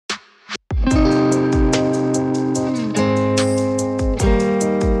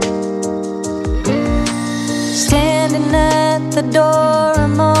the door,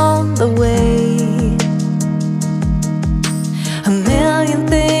 I'm on the way. A million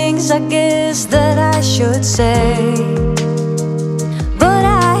things I guess that I should say, but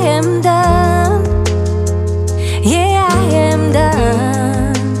I am done. Yeah, I am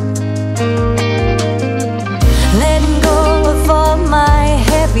done. Letting go of all my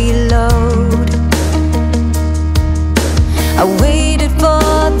heavy load. I waited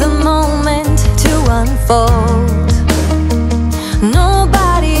for the moment to unfold.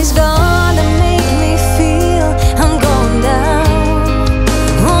 Nobody's gonna make me feel I'm going down.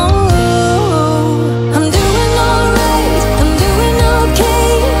 Oh, I'm doing alright, I'm doing okay.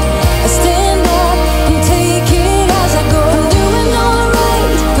 I stand up and take it as I go. I'm doing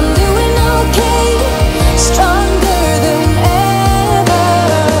alright, I'm doing okay. Stronger than ever.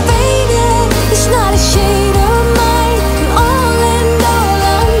 Faded, it's not a shade of mine. All in all,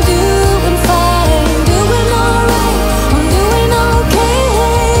 I'm doing fine. Doing alright, I'm doing okay.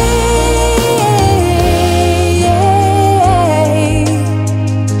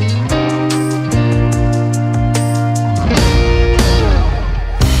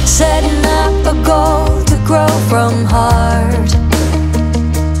 Setting up a goal to grow from heart.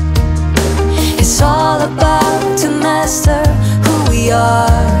 It's all about to master who we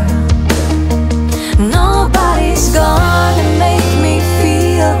are. Nobody's gonna make me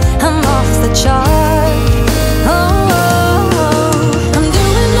feel I'm off the chart. Oh, I'm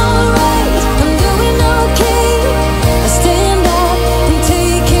doing alright, I'm doing okay. I stand up and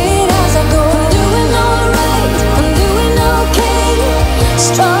take it as I go. I'm doing alright, I'm doing okay.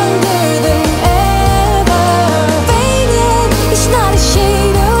 Stronger than ever. Faded, it's not a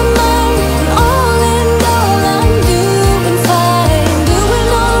shade of mine. All in all, I'm doing fine. Doing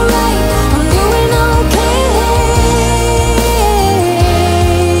alright, I'm doing okay.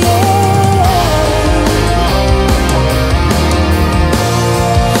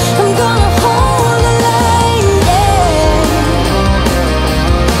 I'm gonna hold the line, yeah.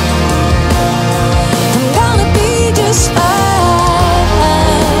 I'm gonna be just fine.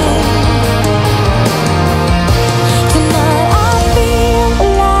 Tonight I feel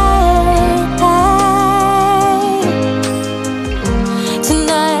alive.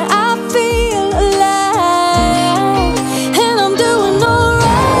 Tonight I feel alive. And I'm doing alright.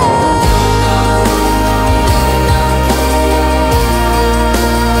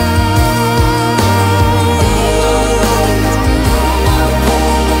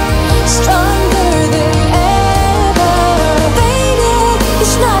 Stronger than ever. Faded,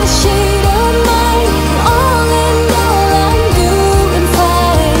 it's not a shade of mine. All in all, I'm doing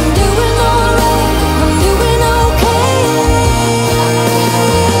fine. Doing alright, I'm doing okay.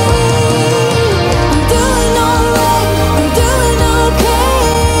 I'm doing alright, I'm doing okay.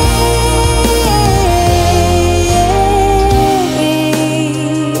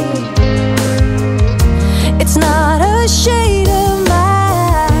 It's not a shade of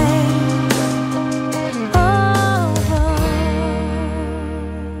mine. Oh.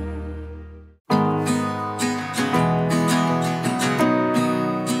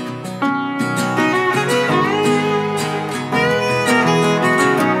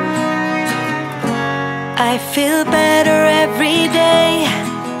 I feel better every day.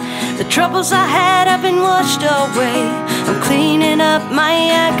 The troubles I had have been washed away. I'm cleaning up my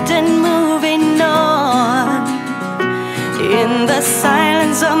act and moving on. In the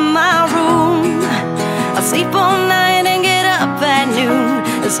silence of my room, I'll sleep all night and get up at noon.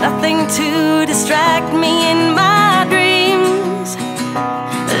 There's nothing to distract me in my